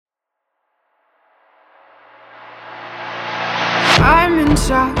I'm in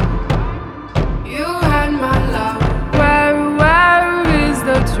shock. You had my love. Where is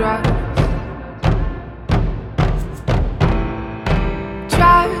the trust?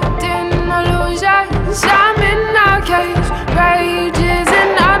 Trapped in illusions, I'm in a cage. Rage is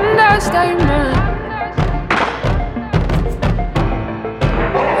an understatement.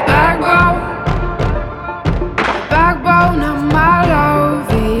 Backbone of my love,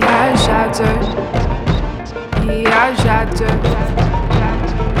 he has shattered. He has shattered.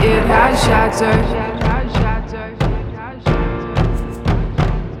 It has shattered.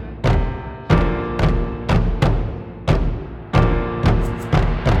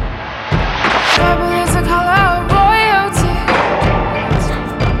 Trouble is the color of royalty.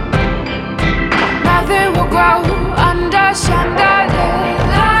 Nothing will grow under chandelier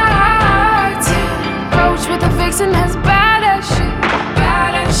lighting. Coach with the vixen as bad as she.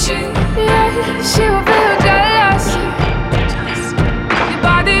 Yeah, she will feel jealousy. Your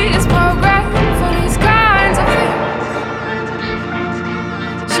body is programmed for these kinds of things.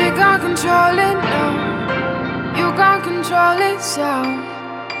 She can't control it, no. You can't control it, so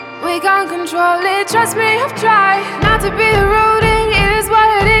we can't control it. Trust me, I've tried not to be rude. It is what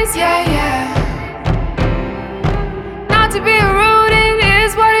it is, yeah, yeah. Not to be rude. It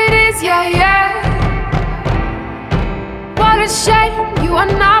is what it is, yeah, yeah. What a shame, you are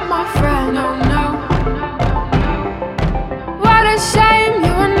not my friend, oh no. What a shame,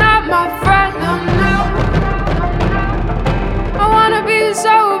 you are not my friend, oh no. I wanna be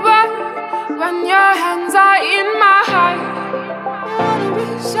sober when your hands are in my heart. I wanna be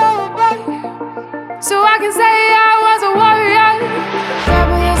sober so I can say